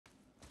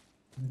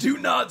Do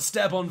not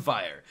step on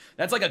fire.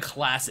 That's like a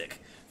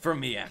classic for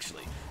me,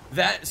 actually.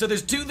 So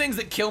there's two things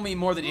that kill me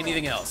more than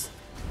anything else.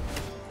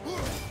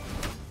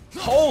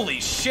 Holy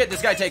shit,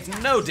 this guy takes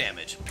no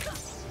damage.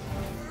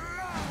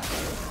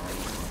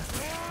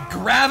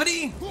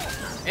 Gravity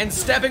and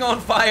stepping on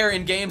fire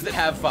in games that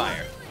have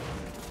fire.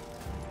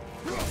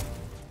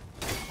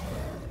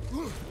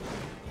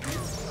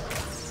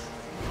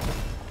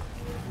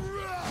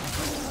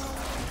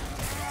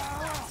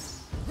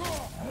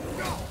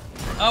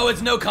 Oh,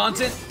 it's no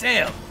content?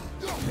 Damn.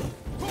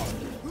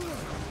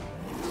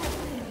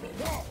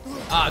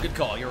 Ah, good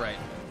call, you're right.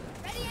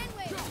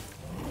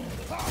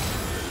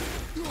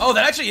 Oh,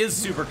 that actually is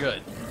super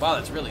good. Wow,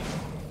 that's really...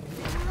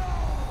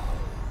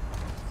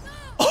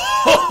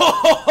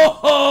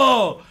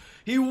 Oh,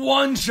 he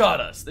one-shot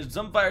us. There's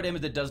some fire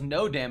damage that does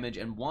no damage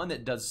and one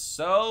that does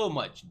so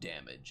much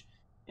damage.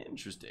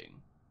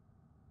 Interesting.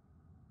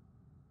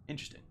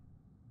 Interesting.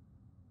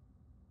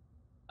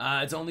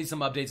 It's only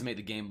some updates to make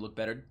the game look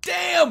better.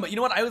 Damn! You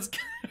know what?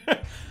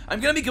 I'm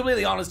gonna be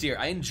completely honest here.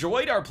 I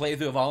enjoyed our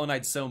playthrough of Hollow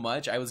Knight so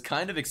much, I was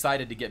kind of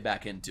excited to get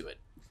back into it.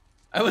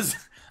 I was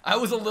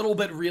a little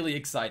bit really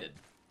excited.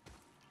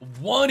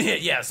 One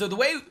hit, yeah. So the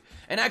way,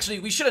 and actually,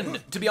 we should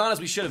have. To be honest,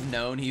 we should have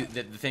known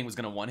that the thing was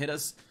gonna one hit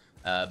us,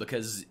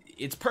 because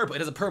it's purple. It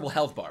has a purple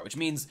health bar, which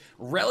means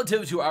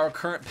relative to our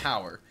current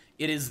power,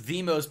 it is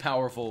the most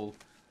powerful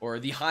or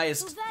the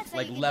highest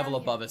like level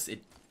above us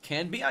it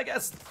can be, I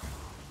guess.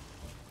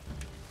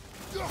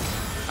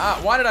 Ah,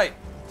 why did I?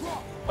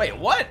 Wait,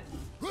 what?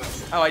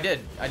 Oh, I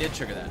did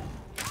trigger that.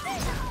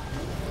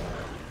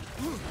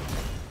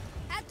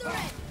 At the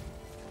red.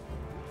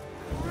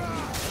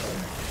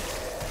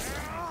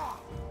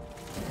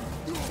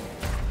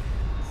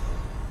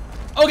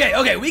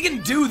 Okay, we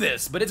can do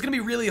this, but it's gonna be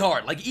really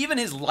hard. Like, even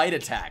his light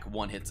attack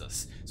one hits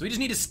us. So we just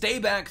need to stay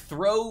back,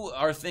 throw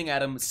our thing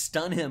at him,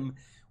 stun him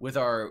with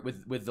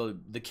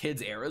the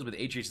kid's arrows, with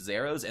HH's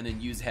arrows, and then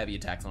use heavy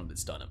attacks on him that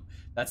stun him.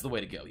 That's the way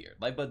to go here.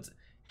 Lightbud's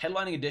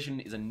Headlining Edition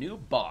is a new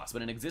boss,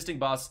 but an existing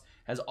boss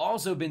has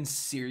also been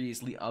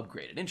seriously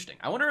upgraded. Interesting.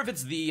 I wonder if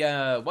it's the,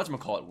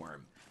 whatchamacallit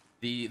worm.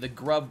 The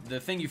grub, the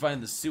thing you find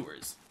in the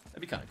sewers.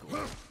 That'd be kind of cool.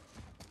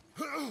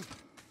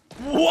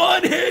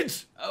 One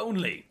hit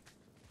only.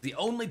 The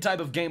only type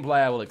of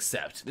gameplay I will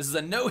accept. This is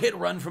a no-hit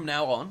run from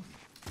now on.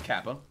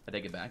 Kappa, I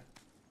take it back.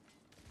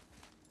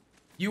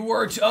 You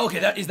worked,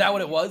 okay, is that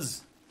what it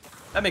was?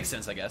 That makes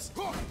sense, I guess.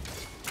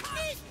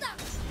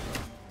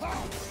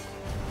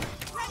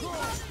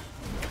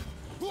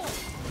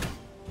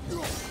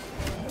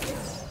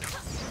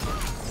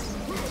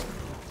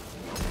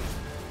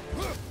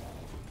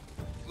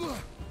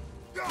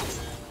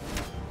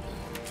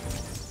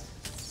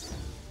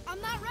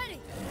 I'm not ready.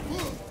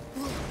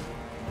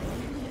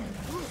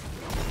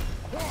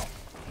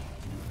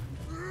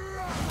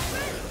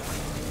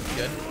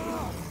 Good.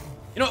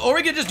 You know, or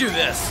we could just do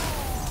this.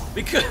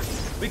 We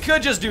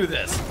could just do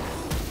this.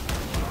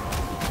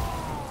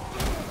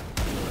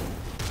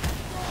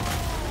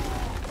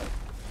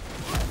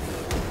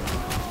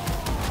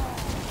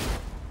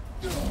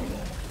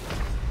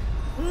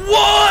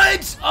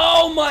 What?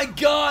 Oh my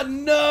god,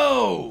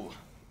 no!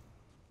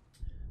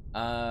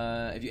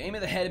 If you aim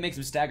at the head, it makes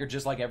him stagger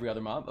just like every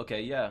other mob.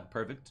 Okay, yeah,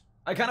 perfect.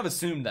 I kind of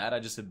assumed that. I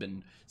just have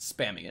been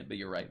spamming it, but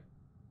you're right.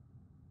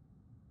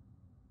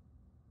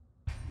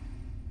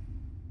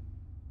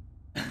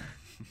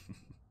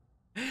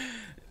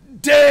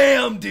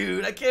 Damn,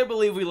 dude! I can't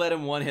believe we let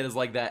him one hit us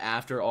like that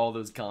after all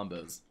those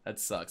combos. That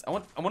sucks. I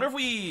wonder if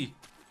we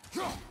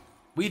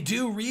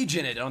do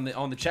regen it on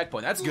the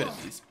checkpoint. That's good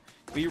at least.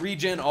 We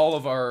regen all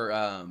of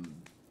our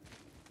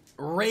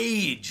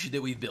rage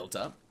that we've built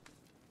up.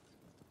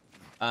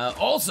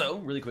 Also,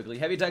 really quickly,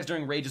 heavy attacks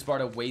during Rage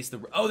Sparta waste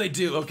the. Oh, they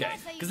do. Okay,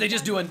 because they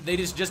just do a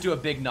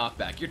big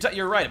knockback.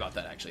 You're right about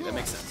that. Actually, that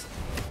makes sense.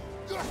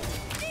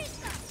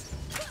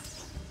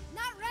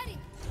 Not ready.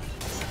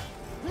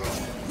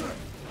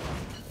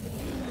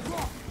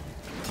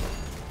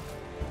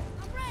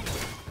 I'm ready.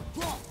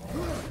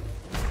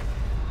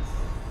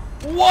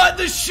 What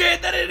the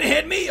shit? That didn't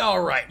hit me.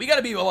 All right, we got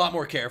to be a lot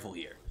more careful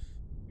here.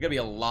 We got to be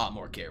a lot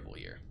more careful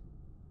here.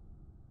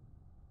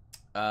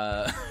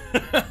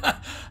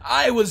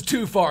 I was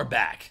too far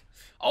back.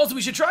 Also,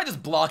 we should try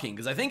just blocking,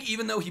 because I think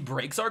even though he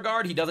breaks our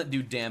guard, he doesn't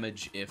do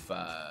damage if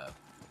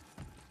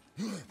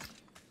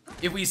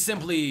we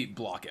simply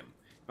block him.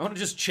 I want to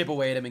just chip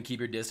away at him and keep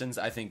your distance.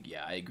 I think,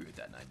 yeah, I agree with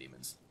that, Nine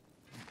Demons.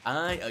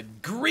 I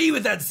agree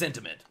with that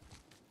sentiment.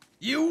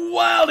 You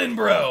wildin',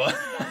 bro.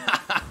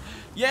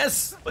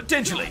 Yes,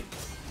 potentially.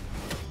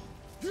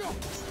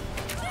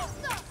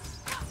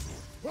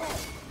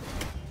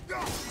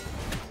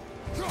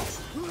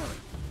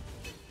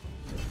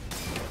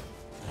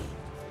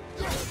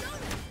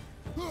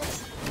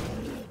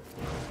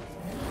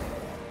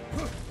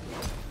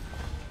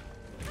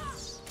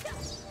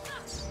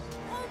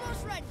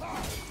 Almost ready.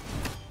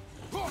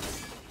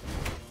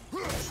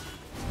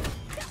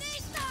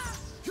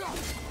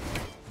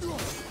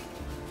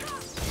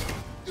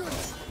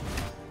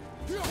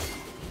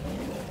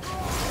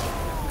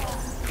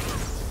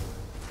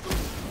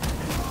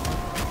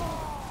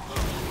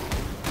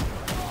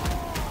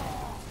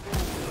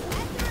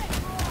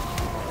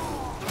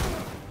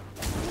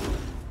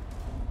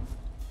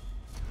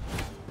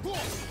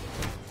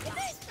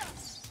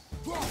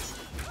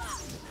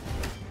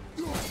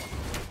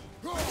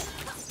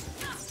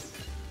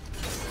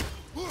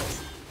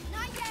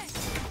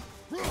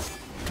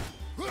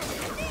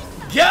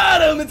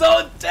 him! It's all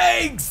it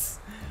takes!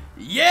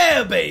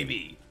 Yeah,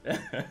 baby!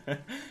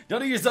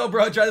 Don't do yourself,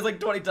 bro. I tried this like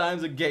 20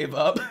 times and gave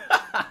up.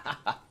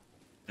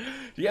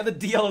 Do you have the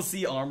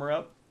DLC armor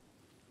up?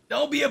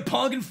 Don't be a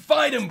punk and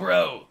fight him,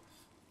 bro!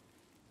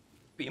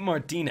 B.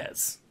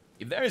 Martinez.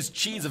 If there is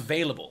cheese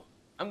available,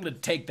 I'm gonna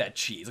take that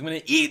cheese. I'm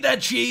gonna eat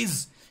that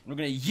cheese, and we're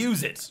gonna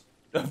use it.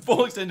 The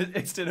full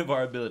extent of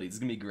our abilities. It's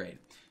gonna be great.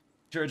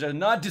 Church, I did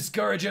not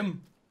discourage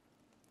him.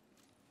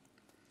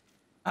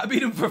 I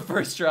beat him for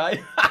first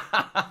try.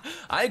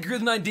 I agree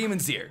with 9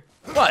 demons here.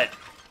 What?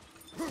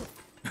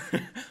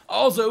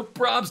 Also,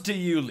 props to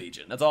you,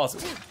 Legion. That's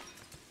awesome.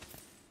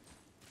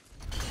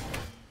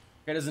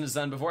 Kratos and his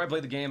son. Before I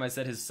played the game, I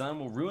said his son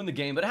will ruin the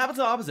game, but it happens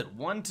the opposite.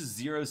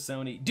 1-0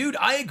 Sony. Dude,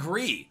 I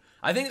agree.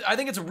 I think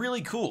it's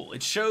really cool.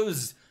 It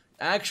shows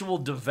actual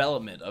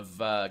development of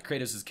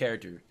Kratos'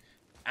 character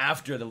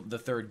after the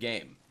third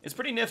game. It's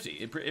pretty nifty.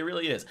 It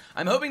really is.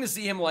 I'm hoping to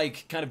see him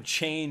like kind of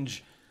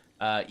change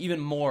even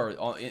more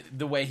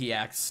the way he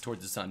acts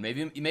towards his son.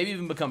 Maybe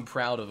even become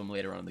proud of him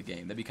later on in the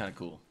game. That'd be kind of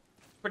cool.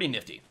 Pretty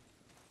nifty.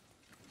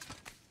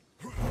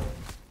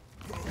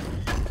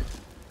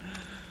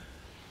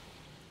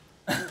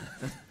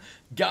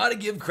 Gotta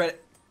give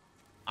credit.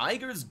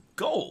 Iger's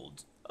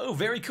gold. Oh,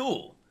 very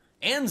cool.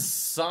 And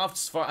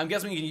soft. I'm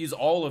guessing we can use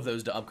all of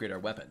those to upgrade our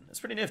weapon.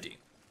 That's pretty nifty.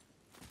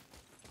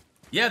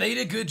 Yeah, they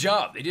did a good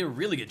job. They did a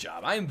really good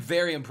job. I am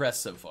very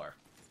impressed so far.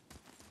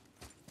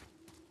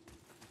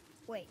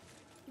 Wait,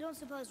 you don't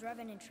suppose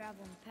Revenant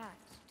travel in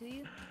packs, do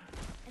you?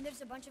 And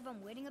there's a bunch of them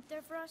waiting up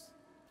there for us?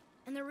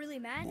 And they're really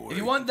mad? If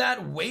you want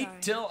that, wait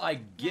till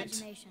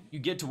Imagination. you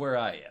get to where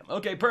I am.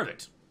 Okay,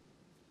 perfect.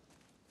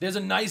 There's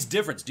a nice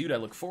difference, dude. I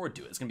look forward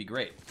to it. It's gonna be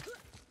great.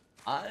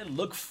 I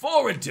look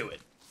forward to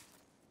it.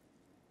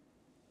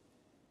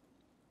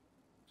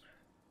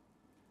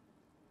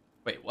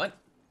 Wait, what?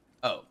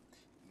 Oh.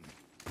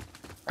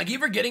 I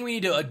keep forgetting we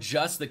need to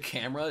adjust the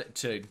camera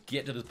to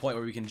get to the point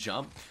where we can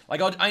jump.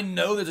 Like, I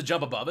know there's a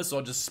jump above us, so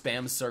I'll just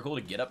spam circle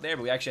to get up there,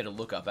 but we actually had to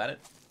look up at it.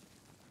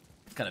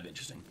 It's kind of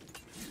interesting.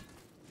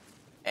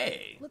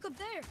 Hey. Look up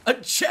there. A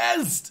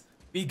chest!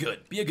 Be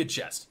good. Be a good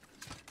chest.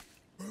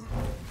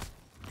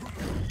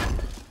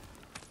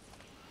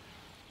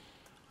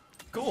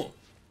 Cool.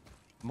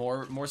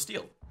 More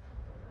steel.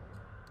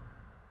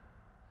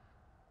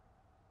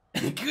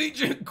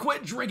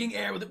 Quit drinking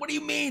air with it. What do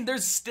you mean?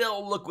 There's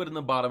still liquid in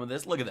the bottom of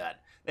this. Look at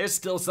that. There's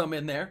still some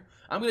in there.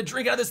 I'm gonna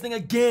drink out of this thing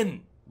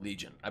again,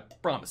 Legion. I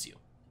promise you.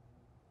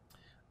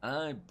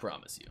 I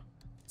promise you.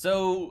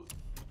 So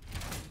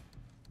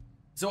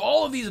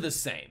all of these are the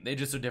same. They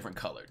just are different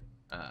colored.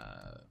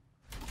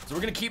 So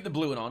we're gonna keep the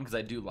blue one on because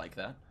I do like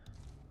that.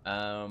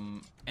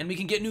 And we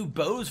can get new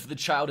bows for the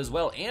child as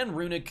well, and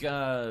runic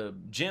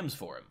gems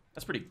for him.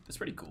 That's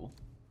pretty cool.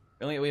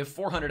 We have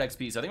 400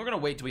 XP, so I think we're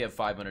gonna wait till we have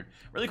 500.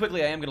 Really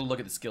quickly, I am gonna look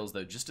at the skills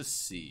though, just to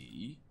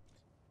see.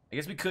 I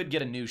guess we could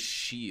get a new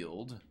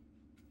shield.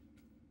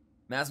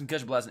 Mass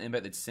concussion blast and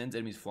impact that sends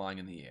enemies flying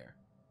in the air.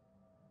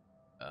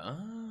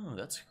 Oh,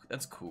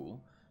 that's cool.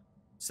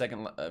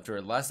 After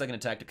a last second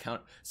attack to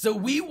count. So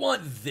we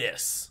want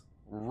this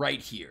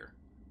right here.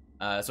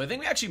 So I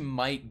think we actually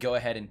might go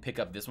ahead and pick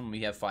up this one when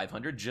we have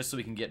 500, just so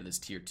we can get to this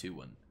tier 2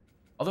 one.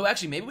 Although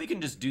actually, maybe we can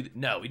just do.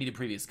 No, we need a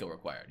previous skill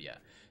required. Yeah.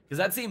 Because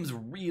that seems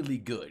really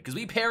good. Because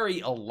we parry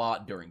a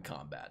lot during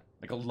combat.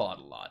 Like a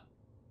lot.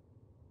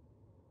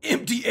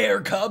 Empty air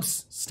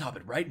cups! Stop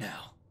it right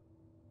now.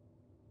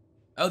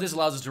 Oh, this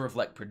allows us to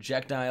reflect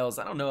projectiles.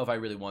 I don't know if I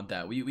really want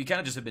that. We kind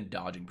of just have been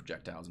dodging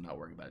projectiles and not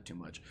worrying about it too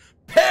much.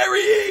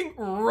 Parrying!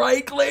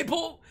 Right,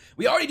 Claypool?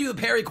 We already do the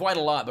parry quite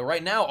a lot, but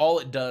right now all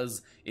it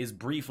does is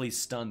briefly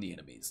stun the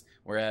enemies.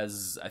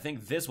 Whereas I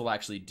think this will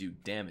actually do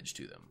damage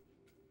to them.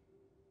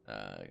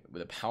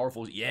 With a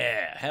powerful...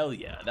 Yeah, hell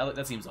yeah.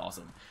 That seems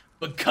awesome.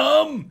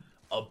 Become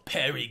a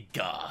parry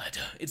god.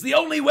 It's the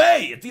only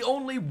way. It's the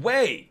only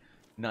way.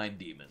 9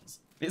 demons.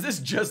 Is this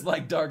just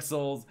like Dark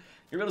Souls?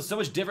 Your build is so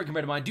much different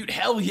compared to mine. Dude,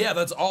 hell yeah,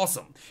 that's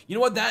awesome. You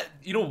know what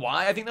you know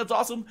why I think that's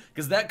awesome?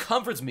 Because that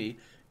comforts me.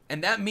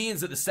 And that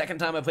means that the second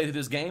time I play through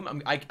this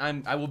game,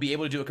 I will be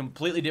able to do a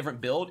completely different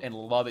build and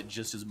love it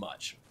just as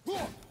much.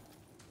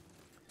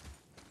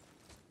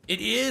 It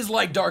is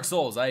like Dark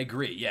Souls, I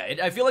agree. Yeah,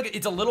 I feel like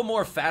it's a little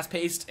more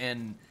fast-paced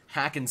and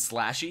hack and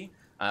slashy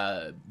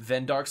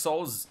than Dark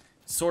Souls.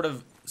 Sort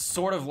of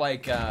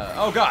like,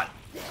 oh god.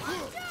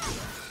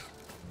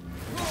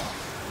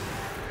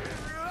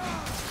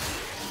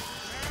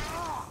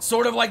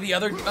 Sort of like the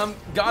other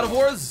God of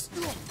Wars,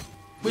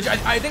 which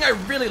I think I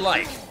really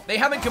like. They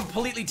haven't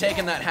completely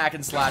taken that hack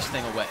and slash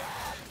thing away.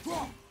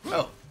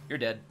 Oh, you're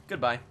dead.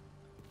 Goodbye.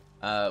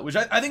 Which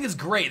I think is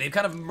great. They've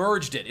kind of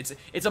merged it.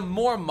 It's a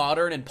more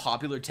modern and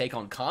popular take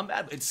on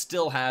combat, but it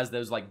still has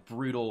those like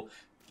brutal,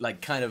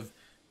 like kind of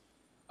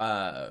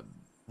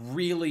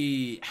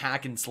really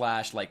hack and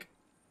slash, like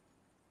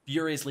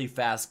furiously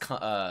fast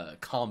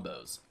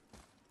combos.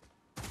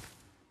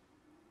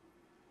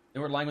 They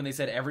were lying when they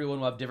said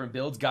everyone will have different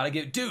builds. Gotta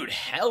get, dude,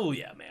 hell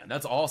yeah, man.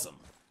 That's awesome.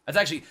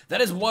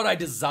 That is what I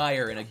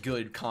desire in a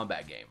good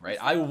combat game, right?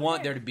 I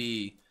want there to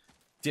be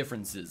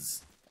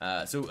differences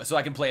So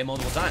I can play it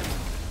multiple times.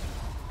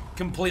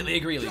 Completely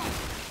agree, Legion.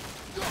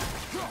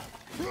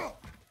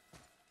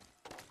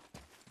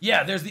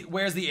 Yeah,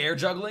 where's the air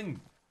juggling?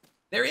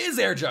 There is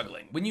air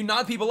juggling. When you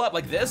knock people up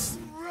like this,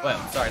 well,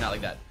 sorry, not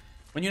like that.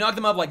 When you knock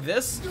them up like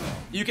this,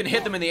 you can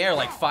hit them in the air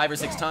like 5 or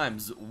 6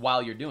 times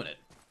while you're doing it.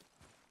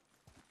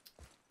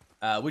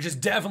 Which is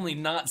definitely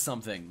not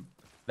something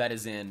that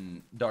is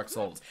in Dark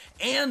Souls.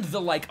 And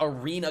the like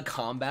arena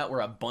combat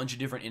where a bunch of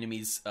different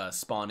enemies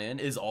spawn in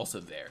is also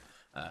there.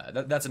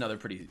 That's another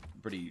pretty,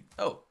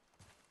 oh.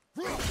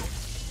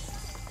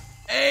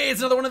 Hey, it's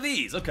another one of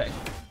these, okay.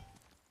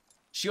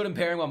 Shield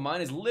impairing while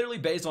mine is literally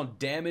based on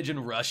damage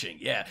and rushing.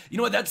 Yeah, you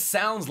know what, that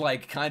sounds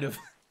like kind of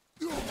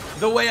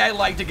the way I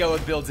like to go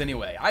with builds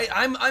anyway.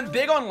 I'm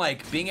big on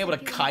like being able to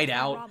kite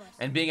out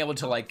and being able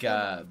to like,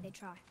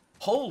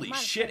 holy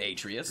shit,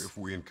 Atreus. If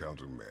we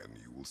encounter men,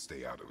 you will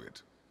stay out of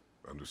it.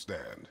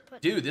 Understand?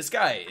 Dude, this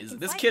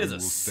kid is a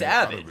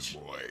savage.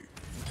 Boy.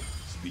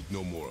 Speak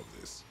no more of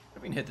this.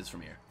 Maybe we can hit this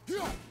from here.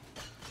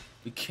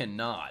 We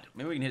cannot.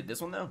 Maybe we can hit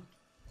this one though.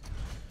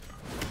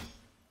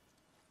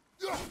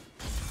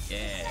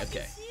 Yeah,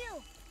 okay.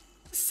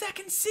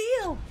 Second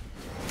seal.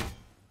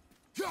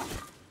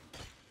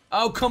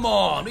 Oh, come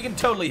on. We can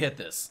totally hit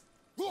this.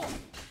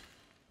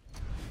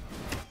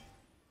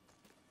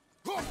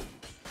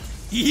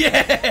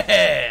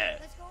 Yeah!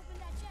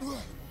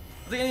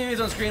 The enemies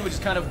on screen, which is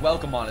kind of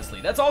welcome,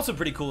 honestly. That's also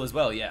pretty cool as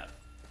well, yeah.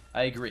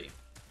 I agree.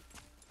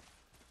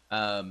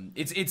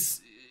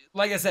 It's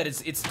like I said,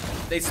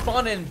 they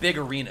spawn in big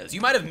arenas.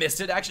 You might have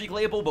missed it, actually,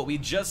 Claypool, but we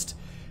just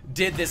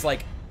did this,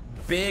 like,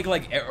 big,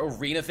 like,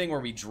 arena thing where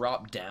we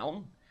dropped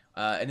down,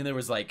 and then there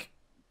was, like,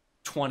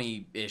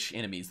 20-ish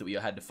enemies that we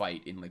had to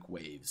fight in, like,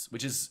 waves,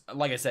 which is,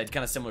 like I said,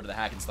 kind of similar to the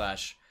hack and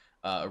slash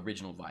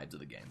original vibes of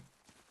the game.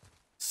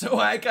 So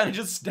I kind of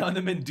just stun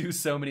them and do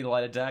so many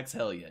light attacks.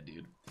 Hell yeah,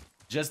 dude.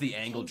 Just the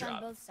angle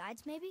drop. On both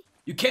sides, maybe?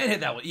 You can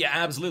hit that one. Yeah,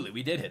 absolutely.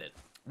 We did hit it.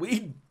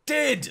 We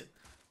did!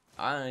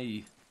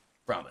 I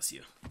promise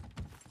you.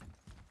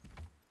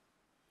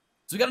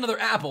 So we got another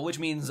apple, which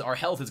means our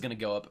health is going to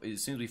go up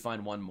as soon as we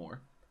find one more.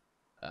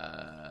 We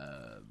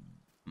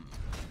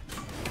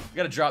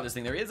got to drop this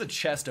thing. There is a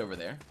chest over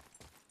there.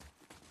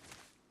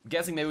 I'm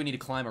guessing maybe we need to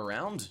climb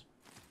around.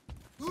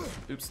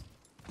 Oops.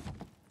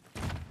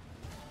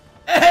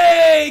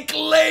 Hey,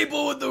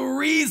 Claypool with the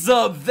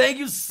resub. Thank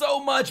you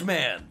so much,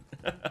 man.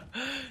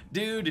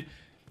 Dude,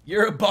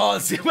 you're a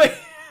boss. Wait.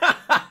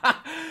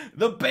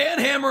 The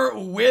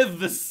banhammer with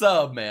the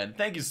sub, man.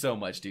 Thank you so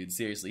much, dude.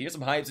 Seriously, here's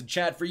some hypes in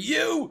chat for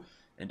you.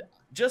 And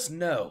just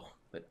know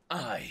that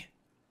I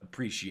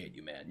appreciate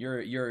you, man.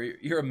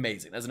 You're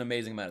amazing. That's an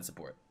amazing amount of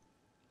support.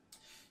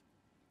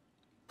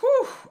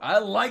 Whew, I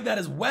like that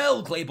as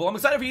well, Claypool. I'm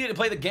excited for you to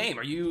play the game.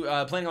 Are you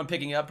planning on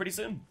picking it up pretty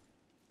soon?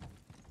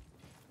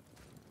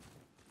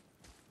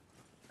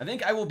 I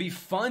think I will be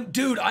fun.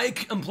 Dude, I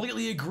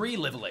completely agree,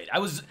 Livelate. I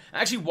was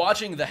actually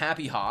watching the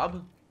Happy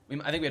Hob.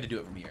 I think we have to do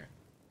it from here.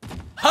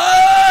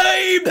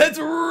 Hype! That's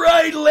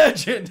right,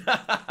 legend!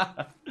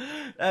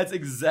 That's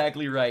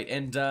exactly right.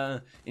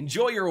 And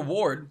enjoy your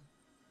reward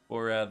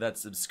for that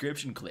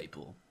subscription,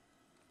 Claypool.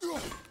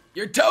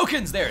 Your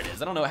tokens! There it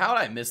is. I don't know. How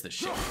did I miss this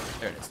shit?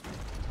 There it is.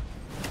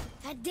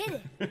 That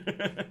did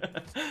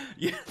it.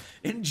 Yeah.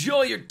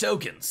 Enjoy your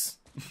tokens.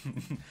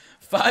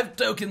 5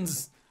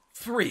 tokens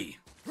free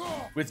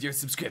with your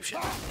subscription.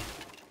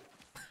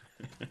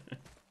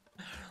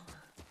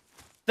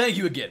 Thank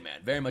you again,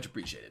 man. Very much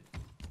appreciated.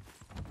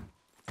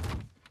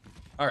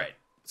 Alright,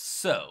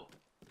 so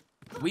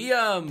we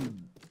I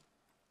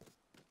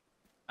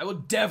will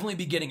definitely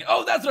be getting.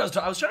 Oh, that's what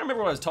I was trying to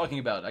remember what I was talking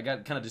about. I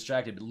got kind of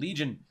distracted. But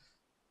Legion,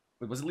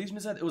 wait, was it Legion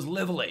that said? It was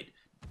Livelate.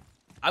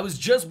 I was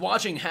just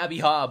watching Happy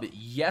Hob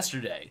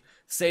yesterday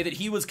say that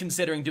he was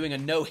considering doing a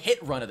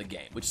no-hit run of the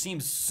game, which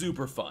seems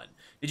super fun.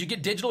 Did you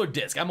get digital or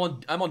disc? I'm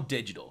on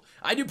digital.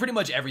 I do pretty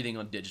much everything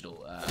on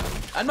digital.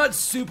 I'm not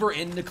super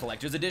into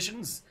collector's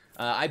editions.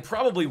 I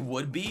probably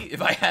would be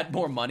if I had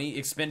more money,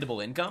 expendable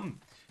income.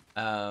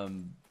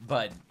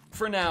 But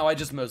for now, I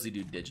just mostly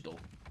do digital.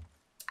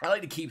 I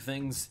like to keep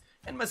things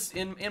in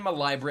my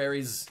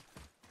libraries,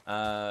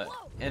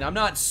 and I'm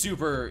not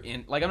super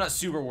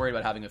worried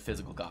about having a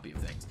physical copy of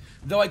things.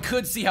 Though I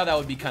could see how that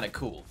would be kind of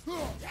cool.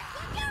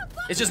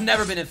 It's just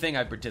never been a thing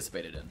I've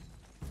participated in.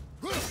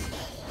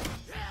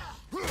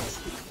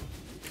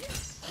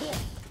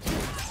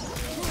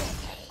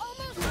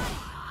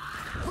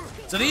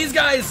 So these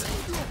guys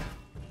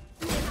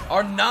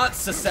are not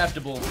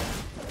susceptible.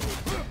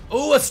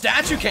 Oh, a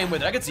statue came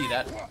with it. I could see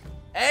that.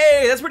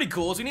 Hey, that's pretty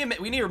cool. So we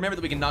need to remember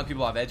that we can knock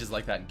people off edges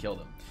like that and kill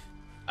them.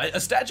 A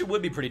statue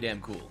would be pretty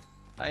damn cool.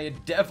 I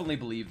definitely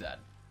believe that.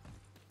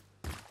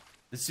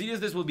 The tedious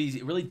this will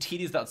be really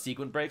tedious without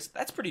sequence breaks.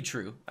 That's pretty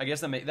true. I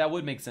guess that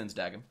would make sense,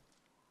 Daggum.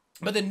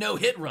 But the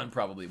no-hit run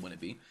probably wouldn't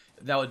be.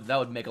 That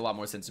would make a lot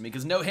more sense to me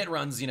because no-hit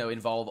runs, you know,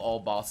 involve all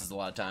bosses a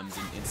lot of times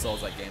in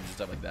Souls-like games and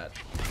stuff like that.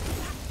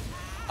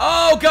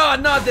 Oh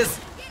God, not this.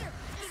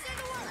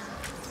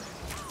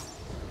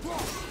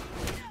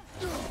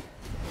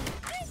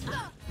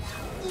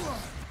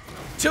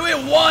 2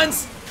 at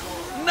once.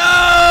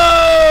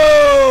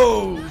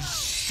 No!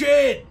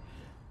 Shit!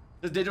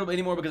 Does digital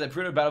anymore because I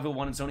pre-ordered Battlefield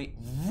 1 and Sony?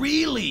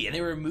 Really? And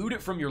they removed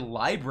it from your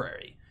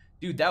library.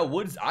 Dude, that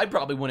would... I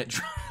probably wouldn't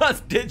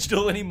trust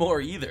digital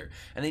anymore either.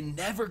 And they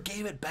never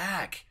gave it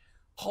back.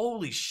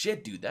 Holy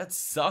shit, dude. That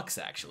sucks,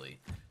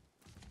 actually.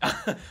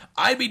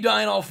 I'd be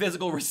dying all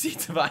physical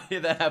receipts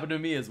if that happened to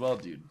me as well,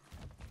 dude.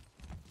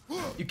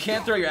 You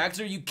can't throw your axe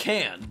at her? You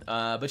can.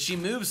 But she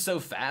moves so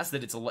fast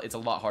that it's a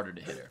lot harder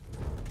to hit her.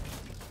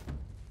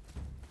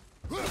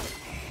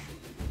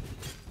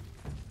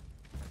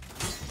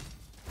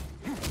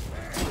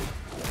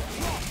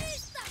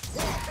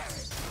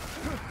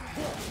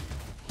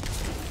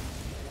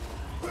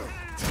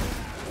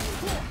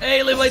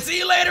 Hey, Live Light, see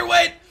you later,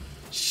 wait!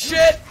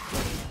 Shit!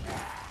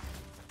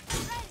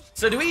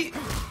 So do we...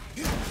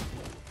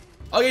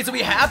 Okay, so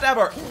we have to have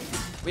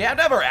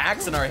our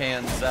axe in our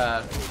hands,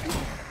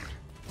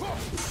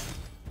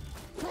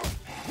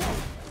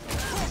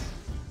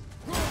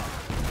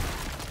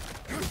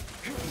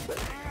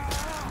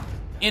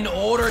 in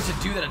order to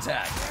do that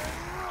attack.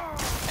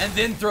 And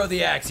then throw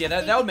the axe. Yeah,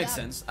 that would make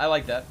sense. I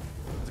like that.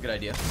 That's a good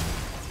idea.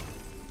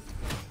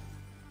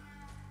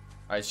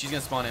 Alright, she's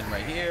gonna spawn in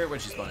right here.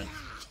 Where'd she spawn in?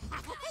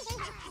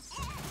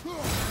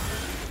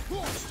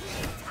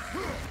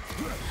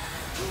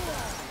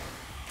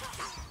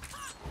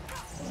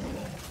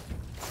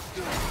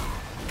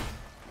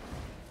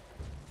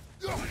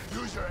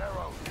 Use your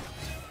arrow.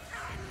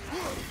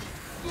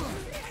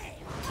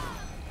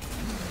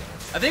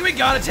 I think we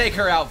gotta take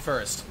her out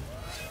first.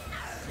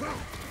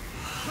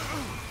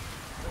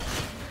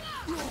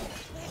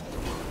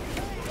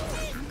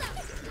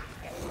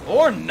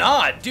 Or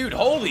not, dude.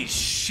 Holy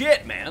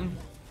shit, man.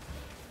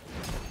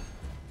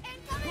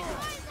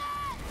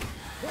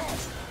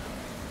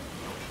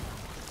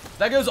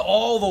 That goes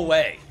all the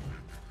way.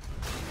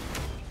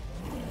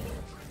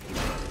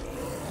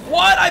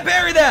 What? I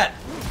buried that.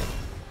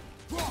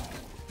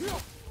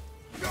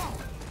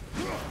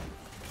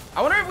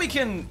 I wonder if we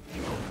can...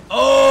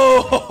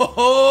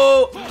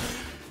 Oh!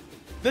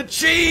 The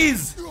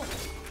cheese!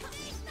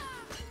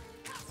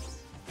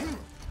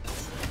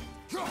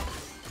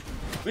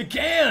 We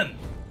can!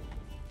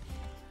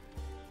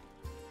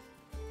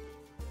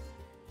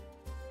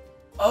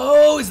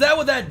 Oh, is that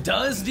what that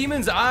does,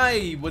 demons?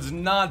 I was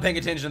not paying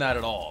attention to that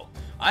at all.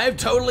 I have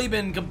totally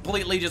been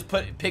completely just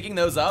picking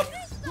those up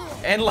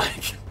and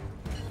like...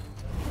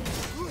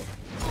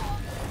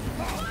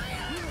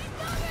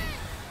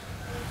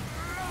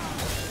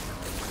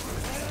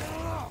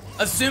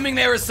 assuming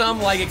there was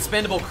some like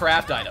expendable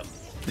craft item.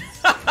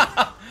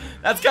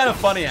 That's kind of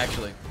funny,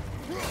 actually.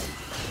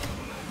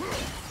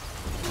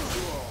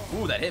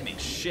 Ooh, that hit me.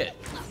 Shit.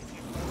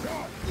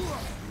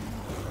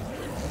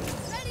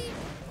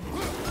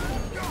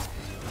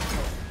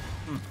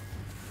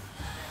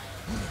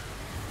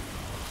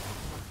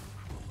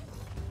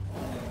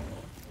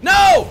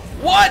 No!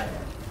 What?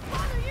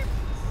 Father, you're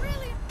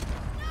really...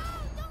 No!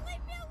 Don't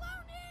leave me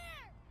alone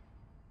here!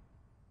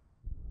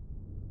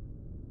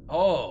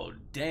 Oh,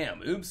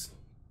 damn. Oops.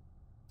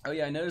 Oh,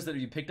 yeah, I noticed that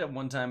if you picked up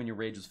one time and your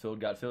rage was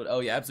filled, got filled. Oh,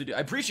 yeah, absolutely. I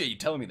appreciate you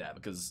telling me that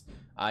because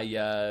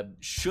I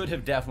should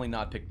have definitely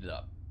not picked it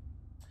up.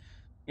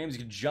 Games you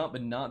can jump,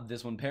 but not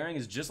this one. Pairing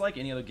is just like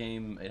any other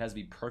game. It has to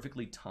be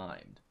perfectly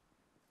timed.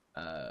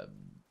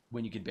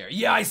 When you can bury.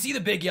 Yeah, I see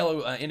the big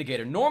yellow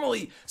indicator.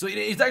 Normally, so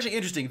it's actually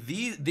interesting.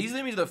 These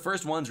enemies are the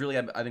first ones really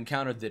I've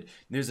encountered that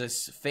there's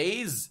this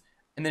phase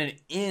and then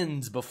it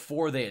ends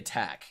before they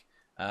attack.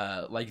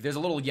 Like there's a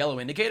little yellow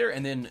indicator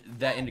and then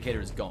that indicator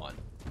is gone.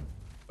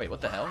 Wait,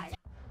 what the hell?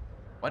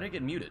 Why did it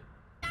get muted?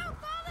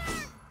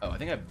 Oh, I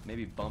think I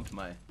maybe bumped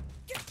my...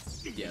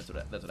 Yeah, that's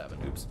what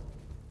happened. Oops.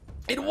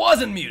 It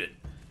wasn't muted.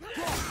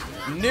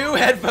 New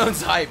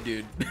headphones hype,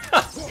 dude.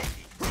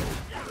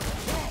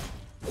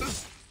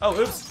 Oh,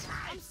 oops.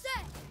 I'm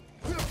set!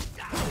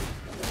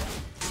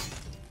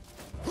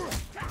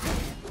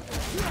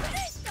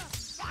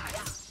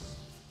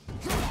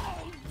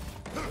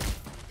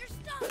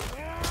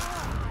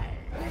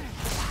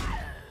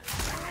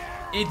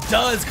 It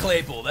does,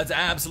 Claypool. That's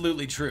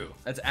absolutely true.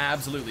 That's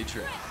absolutely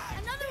true.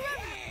 Another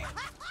river!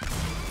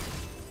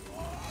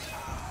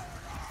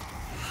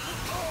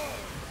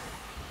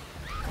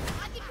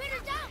 I can pin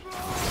her down!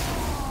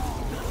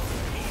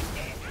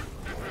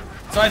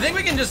 So I think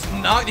we can just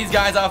knock these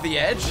guys off the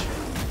edge.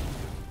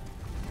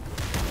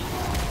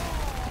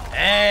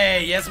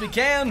 Hey, yes we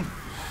can.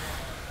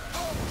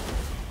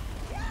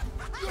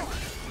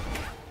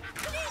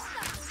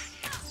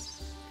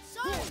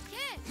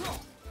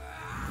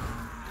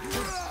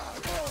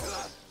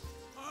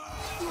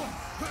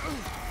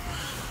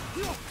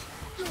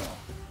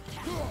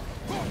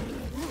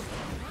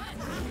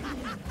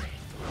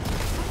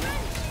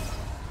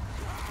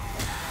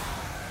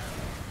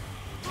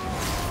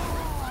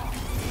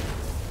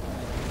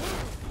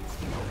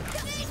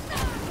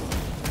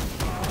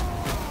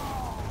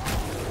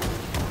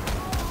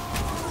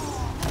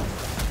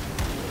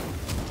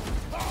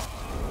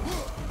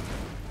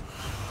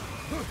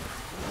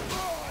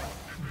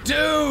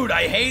 Dude,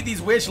 I hate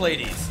these witch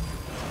ladies.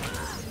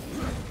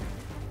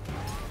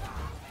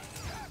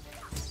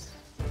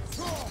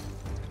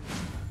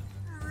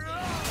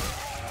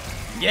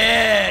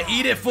 Yeah,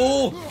 eat it,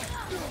 fool.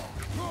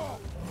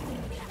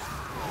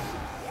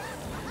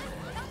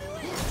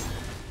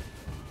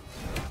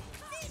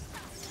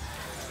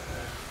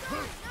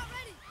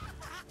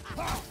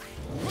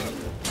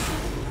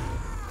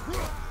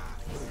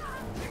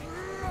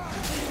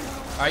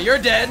 Alright, you're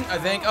dead, I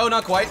think. Oh,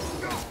 not quite.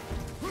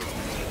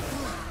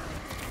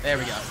 There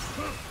we go.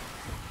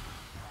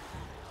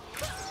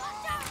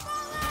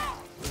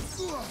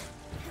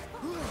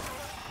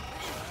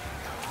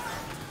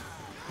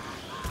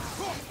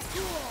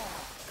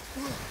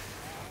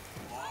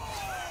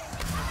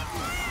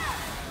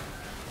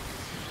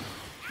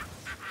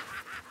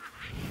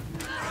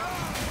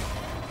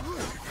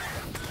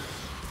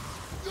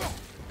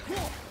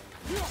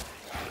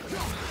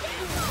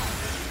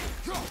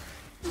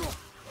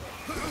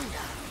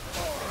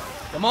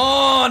 Come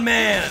on,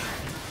 man!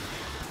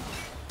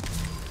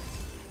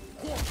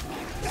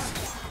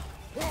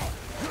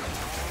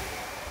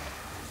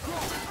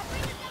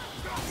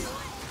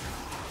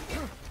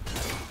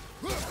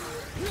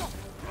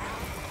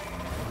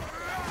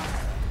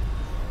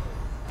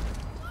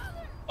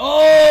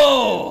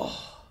 Oh!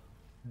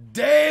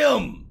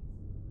 Damn!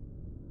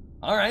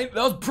 Alright,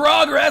 that was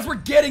progress! We're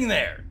getting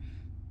there!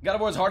 God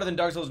of War is harder than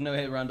Dark Souls no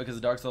hit run because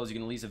of Dark Souls you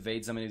can at least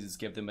evade some enemies and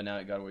skip them, but now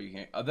at God of War you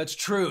can't. That's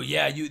true.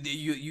 Yeah,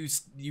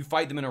 you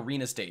fight them in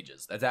arena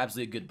stages. That's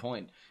absolutely a good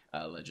point,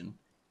 Legend.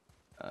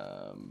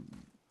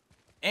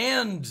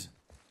 And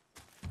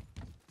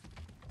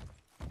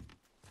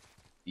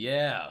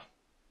yeah.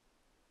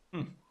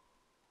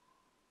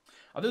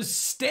 Are those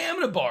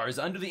stamina bars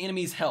under the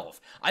enemy's health?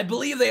 I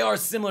believe they are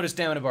similar to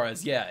stamina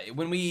bars. Yeah,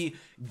 when we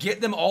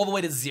get them all the way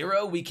to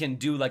 0, we can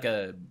do like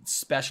a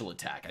special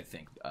attack. I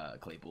think,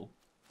 Claypool.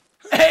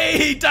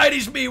 Hey, Tiny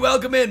Shmee,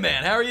 welcome in,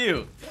 man. How are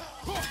you?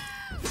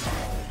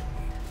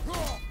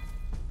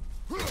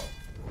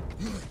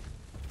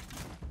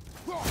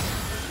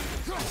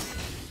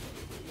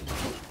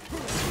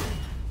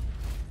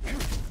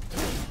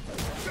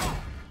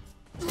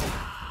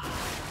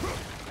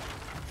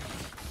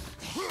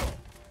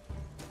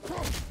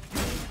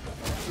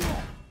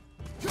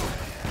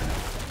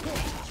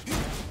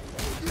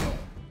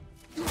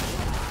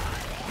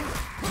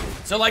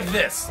 So like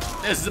this.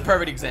 This is a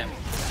perfect example.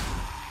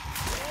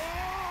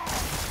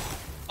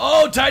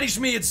 Oh, Tiny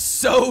Shmee, it's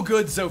so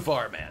good so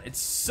far, man. It's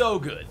so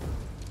good.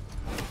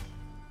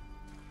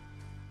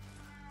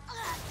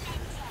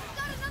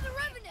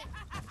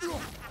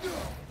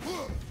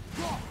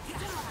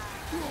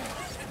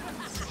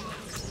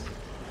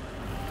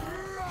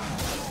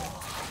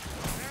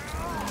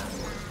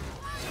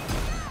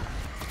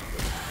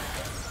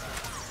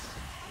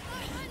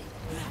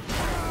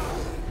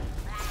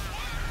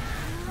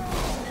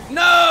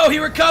 No, he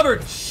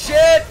recovered.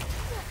 Shit.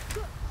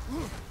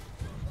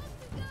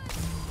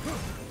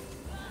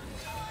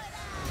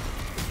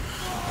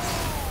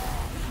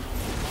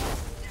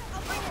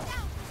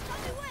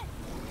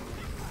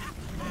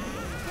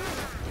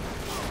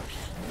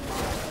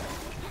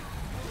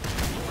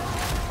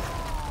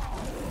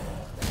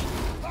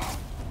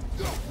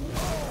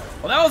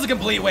 Well, that was a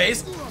complete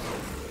waste.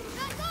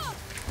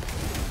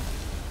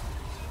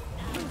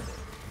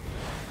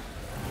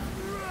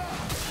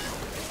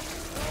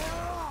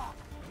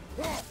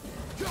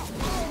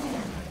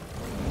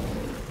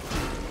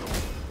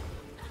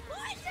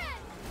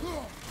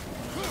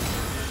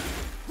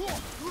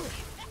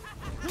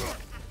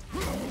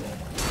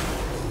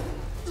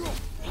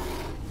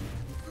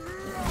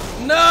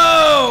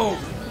 No!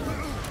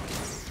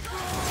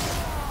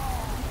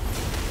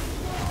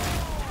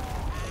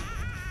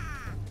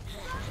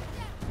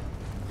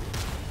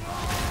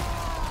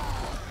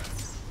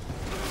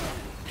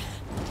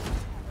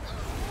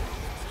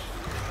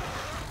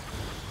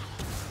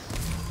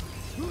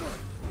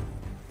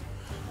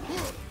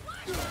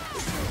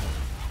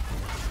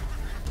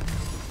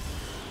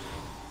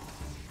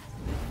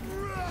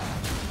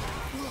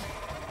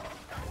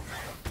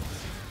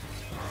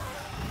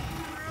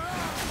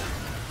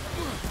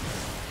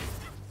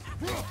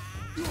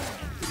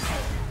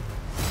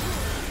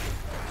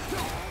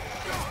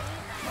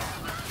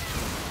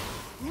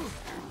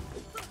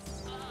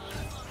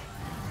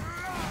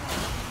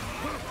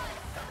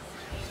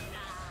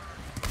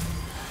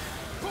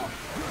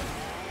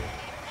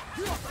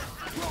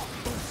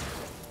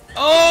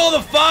 Oh,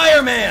 the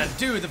fire, man!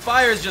 Dude, the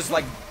fire is just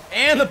like...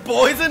 And the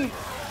poison?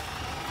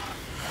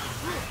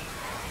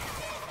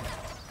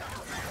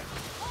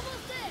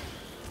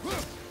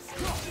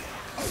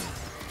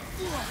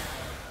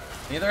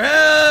 Need their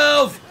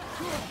health!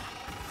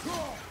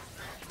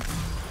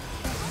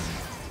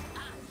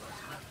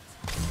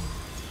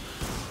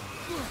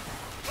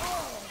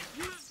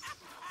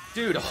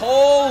 Dude,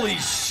 holy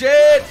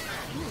shit!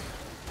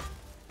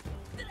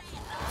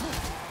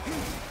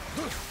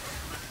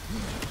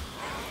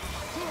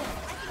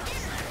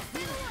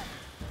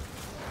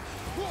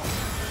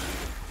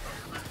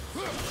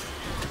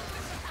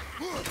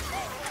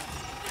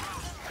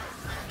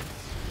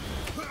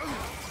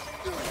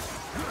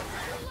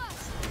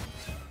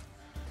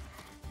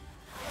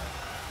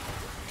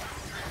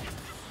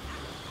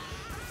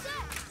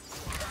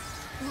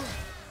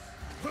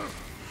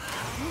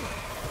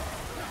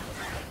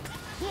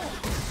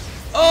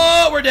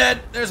 Oh, we're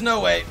dead. There's no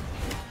way.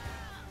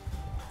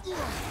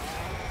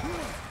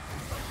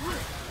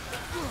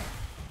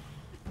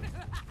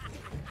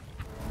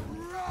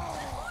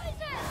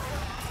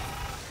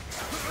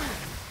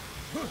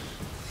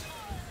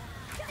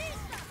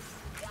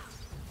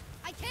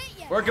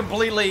 We're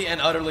completely and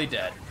utterly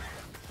dead.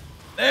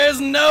 There's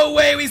no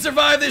way we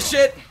survive this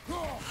shit.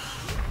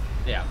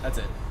 Yeah, that's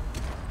it.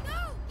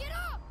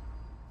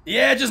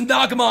 Yeah, just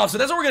knock them off. So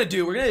that's what we're gonna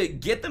do. We're gonna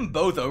get them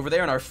both over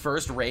there in our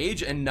first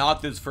rage and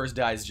knock those first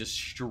guys just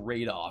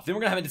straight off. Then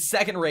we're gonna have a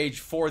second rage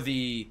for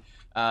the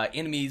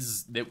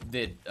enemies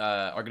that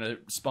are gonna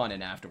spawn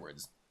in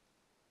afterwards.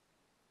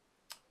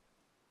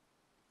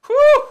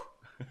 Whew!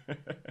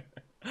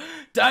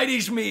 Tidy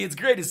Shmee, it's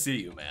great to see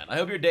you, man. I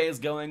hope your day is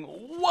going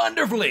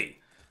wonderfully.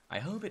 I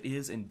hope it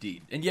is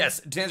indeed. And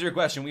yes, to answer your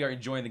question, we are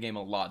enjoying the game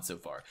a lot so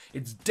far.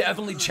 It's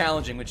definitely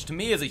challenging, which to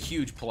me is a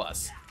huge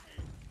plus.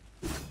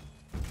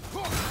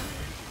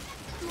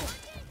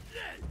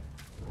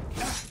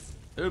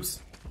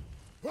 Oops.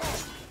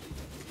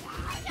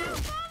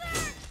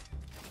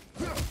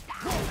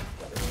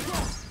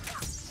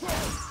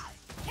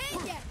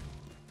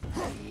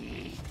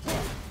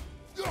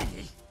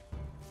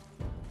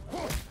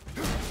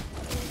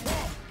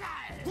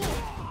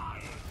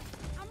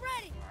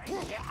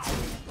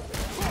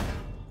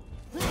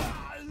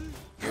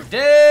 You're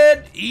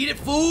dead! Eat it,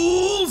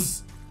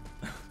 fools!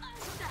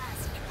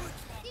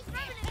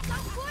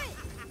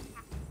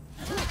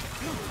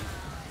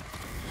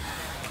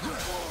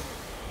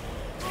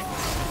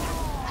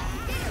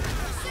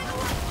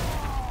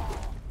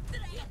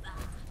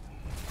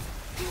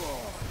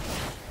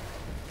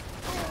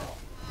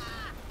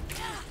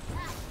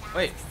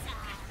 Wait.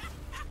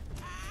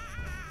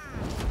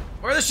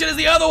 Where the shit is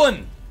the other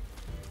one?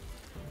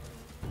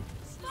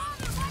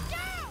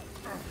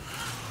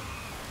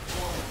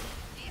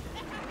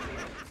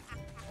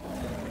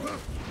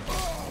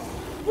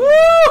 Woo!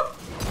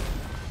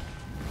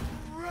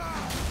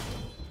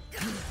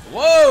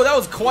 Whoa, that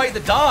was quite the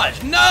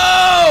dodge.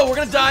 No! We're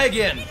gonna die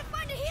again.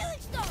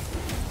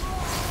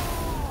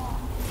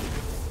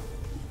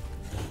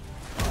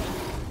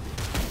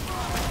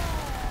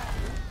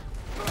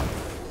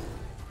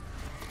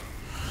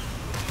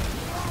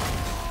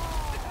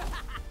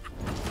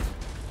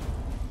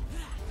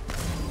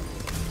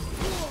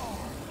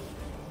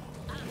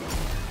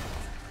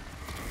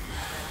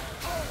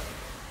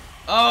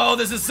 Oh,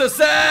 this is so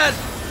sad!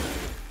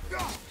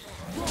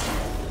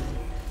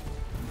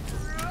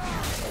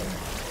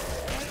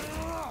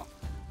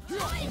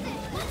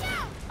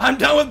 I'm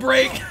done with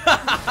break!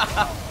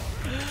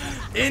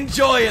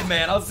 Enjoy it,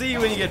 man. I'll see you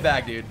when you get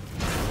back, dude.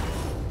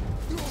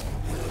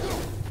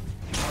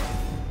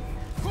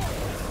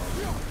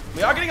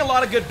 We are getting a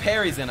lot of good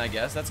parries in, I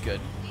guess. That's good.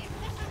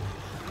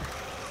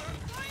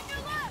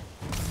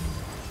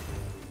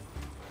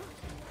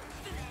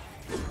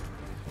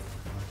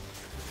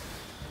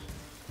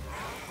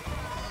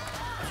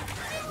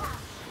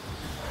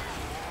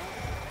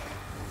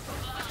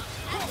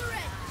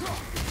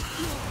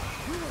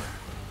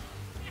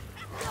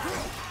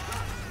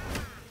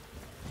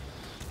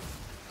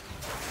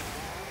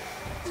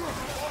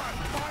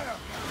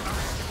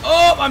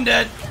 Oh, I'm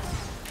dead.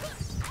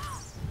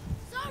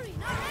 Sorry,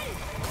 not ready.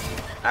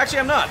 Actually,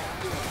 I'm not.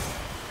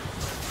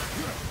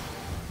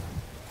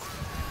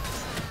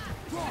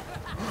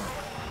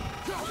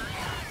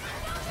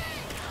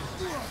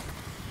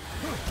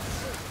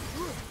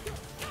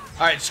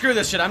 Alright, screw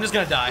this shit. I'm just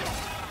gonna die.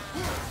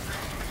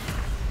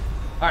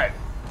 Alright.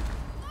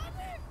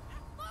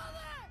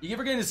 You keep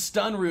forgetting the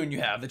stun rune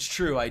you have. That's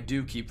true. I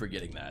do keep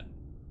forgetting that.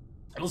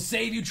 It'll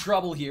save you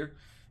trouble here.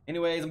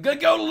 Anyways, I'm gonna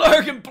go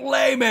lurk and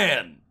play,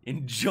 man.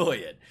 Enjoy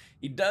it.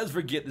 He does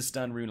forget the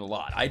stun rune a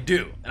lot. I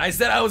do. And I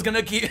said I was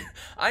gonna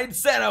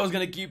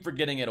keep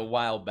forgetting it a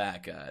while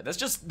back. That's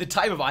just the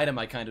type of item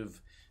I kind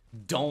of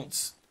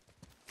don't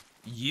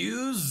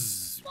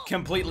use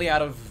completely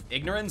out of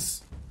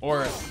ignorance.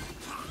 Or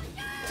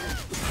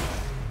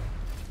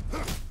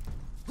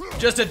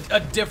just a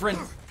different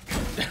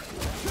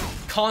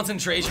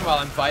concentration while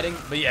I'm fighting.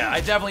 But yeah,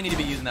 I definitely need to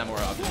be using that more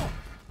often.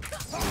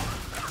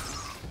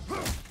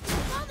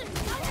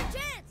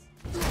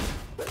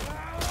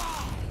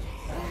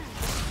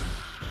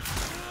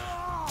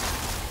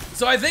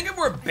 So I think if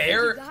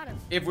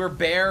we're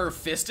bare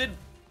fisted,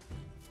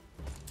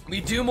 we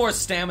do more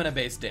stamina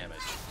based damage.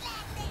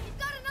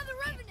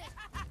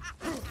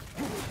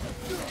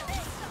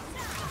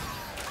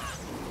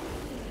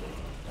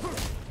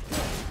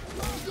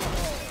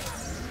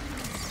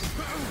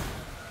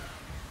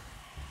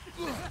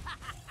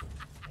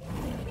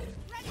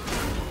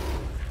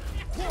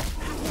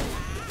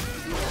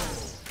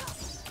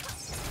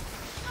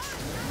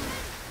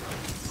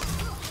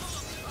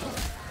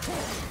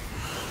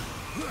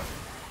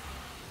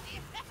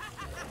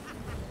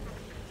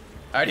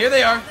 Alright, here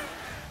they are.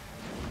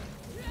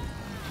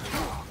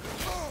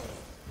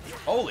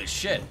 Holy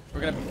shit.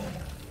 We're gonna...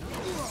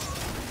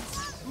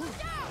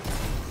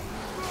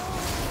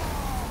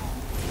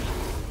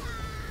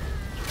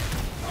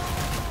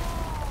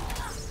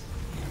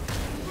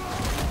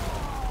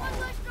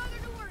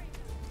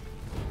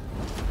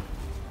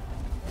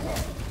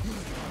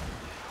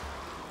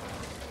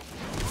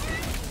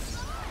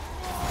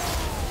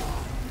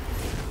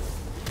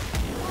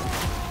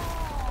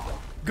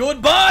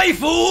 Goodbye,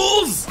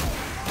 fools!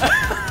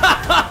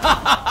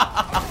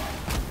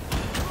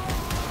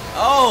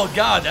 Oh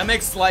god, that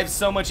makes life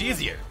so much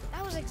easier.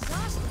 That was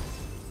exhausting.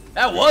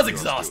 That was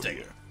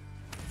exhausting.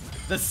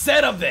 The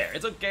setup there.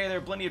 It's okay, there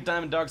are plenty of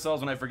time in Dark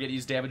Souls when I forget to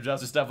use damage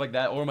buffs or stuff like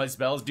that, or my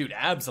spells. Dude,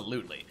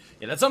 absolutely.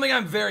 Yeah, that's something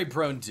I'm very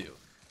prone to.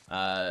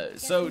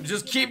 So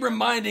just keep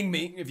reminding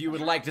me if you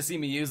would like to see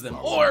me use them,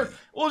 or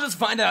we'll just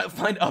find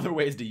other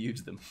ways to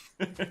use them.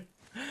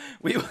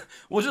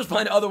 We'll just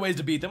find other ways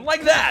to beat them,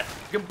 like that,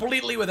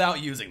 completely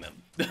without using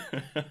them.